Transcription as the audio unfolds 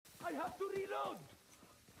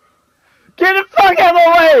Get the fuck out of my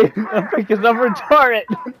way! I'm thinking I'm retarded.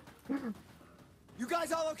 You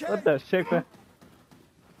guys all okay? What the shit, man?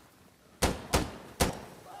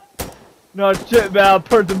 No shit, man. I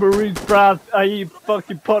put the Marines fries. I eat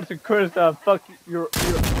fucking pots and crisps. I fucking you're.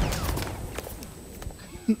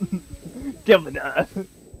 Give me that.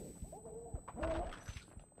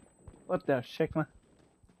 What the shit, man?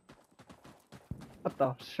 What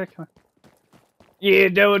the shit, man? Yeah,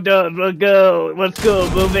 no, let's go. Let's go,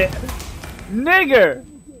 move it. Nigger!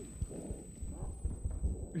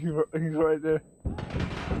 He's right there.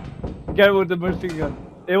 Guy with the machine gun.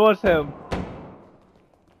 It was him.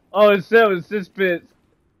 Oh, it's him. It's this bitch.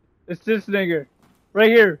 It's this nigger. Right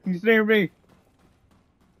here. He's near me.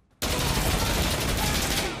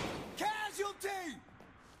 Casualty!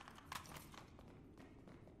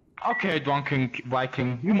 Okay, drunken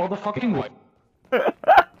Viking, you motherfucking what?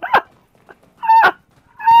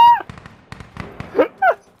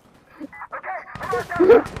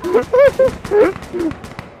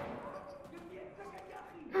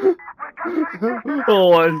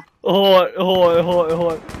 Hold on.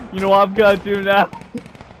 You know what I'm gonna do now?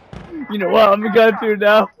 You know what I'm gonna do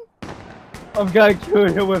now? I'm gonna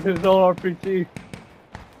kill him with his own RPG.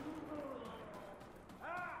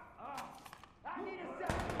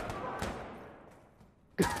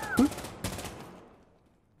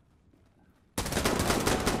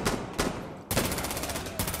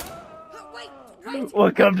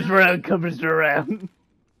 What comes around comes around.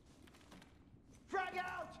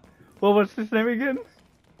 Well, what's his name again?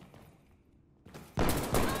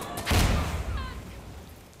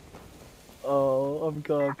 Oh, I'm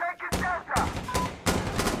gone.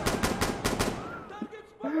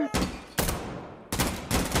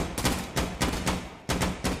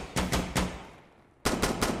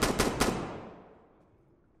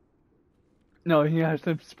 No, he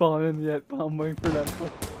hasn't spawned in yet, but I'm waiting for that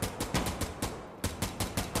one.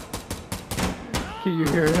 Can you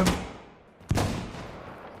hear him?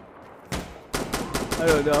 I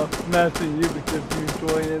don't know. I'm asking you because you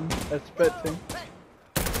join in expecting.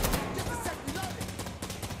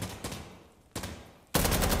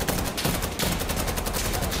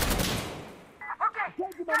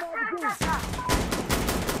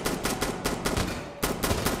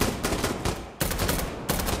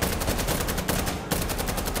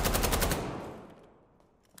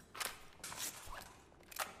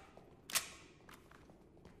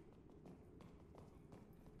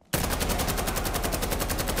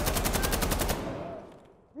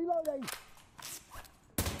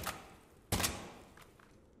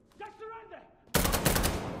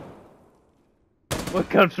 What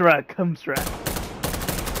comes around comes around.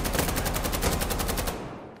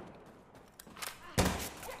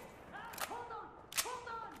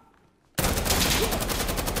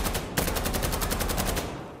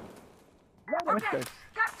 What the?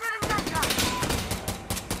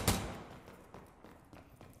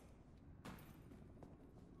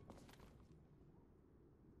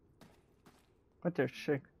 What the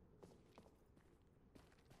shit?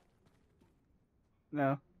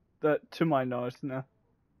 No. That, to my knowledge, no.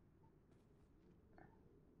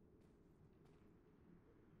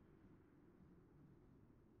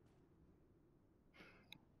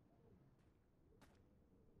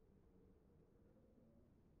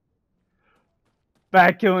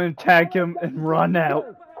 Back him and tag him and run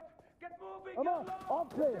out. Get moving, all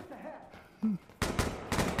clear.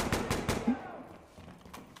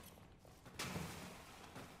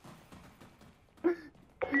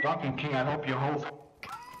 Drunken King, I hope you hold.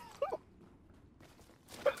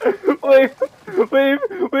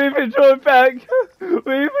 We've been joined back. We've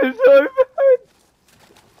been joined back.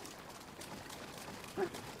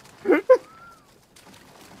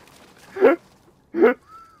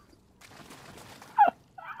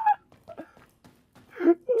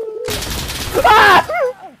 Ah!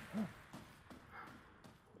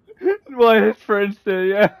 What his friends did,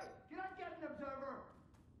 yeah.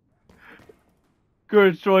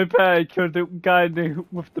 Good joy pad killed the guy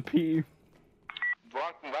with the P.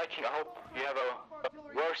 Drunken Viking, I hope you have a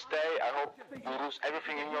worse day. I hope you lose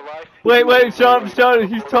everything in your life. Wait, shut up,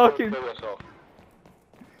 he's talking.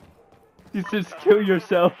 He says kill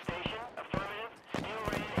yourself.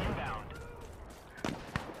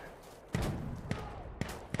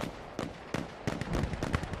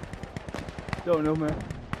 Don't know, man.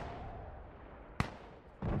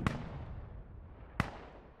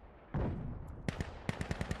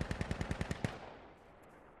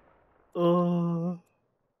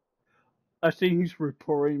 I think he's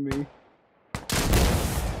reporting me.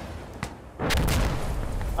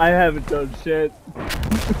 I haven't done shit.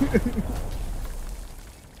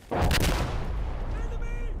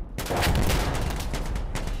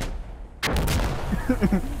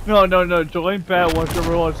 No. Join bat once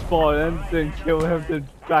everyone spawn and then kill him to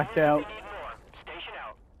back out.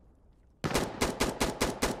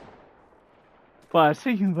 But I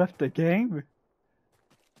see you left the game.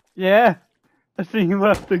 Yeah, I see you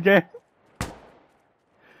left the game.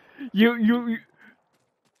 You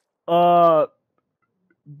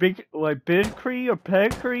big Bidcree or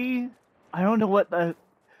Pedcree? I don't know what that.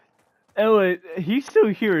 Anyway, he's still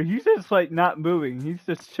here. He's just like not moving. He's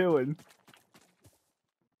just chilling.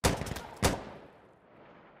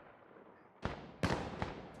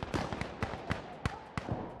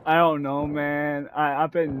 I don't know, man.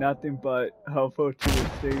 I've been nothing but helpful to the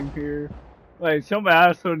team here. Like some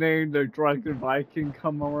asshole named the Drunken Viking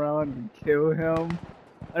come around and kill him.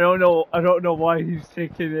 I don't know why he's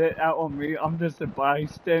taking it out on me. I'm just a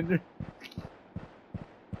bystander.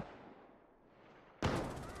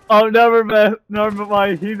 Oh, never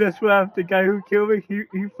mind. He just left. The guy who killed me,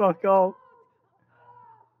 he fucked off.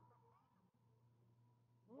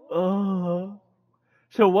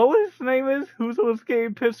 So what was his name is? Who's was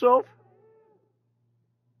getting pissed off?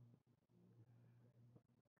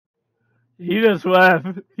 He just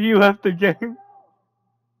left. He left the game.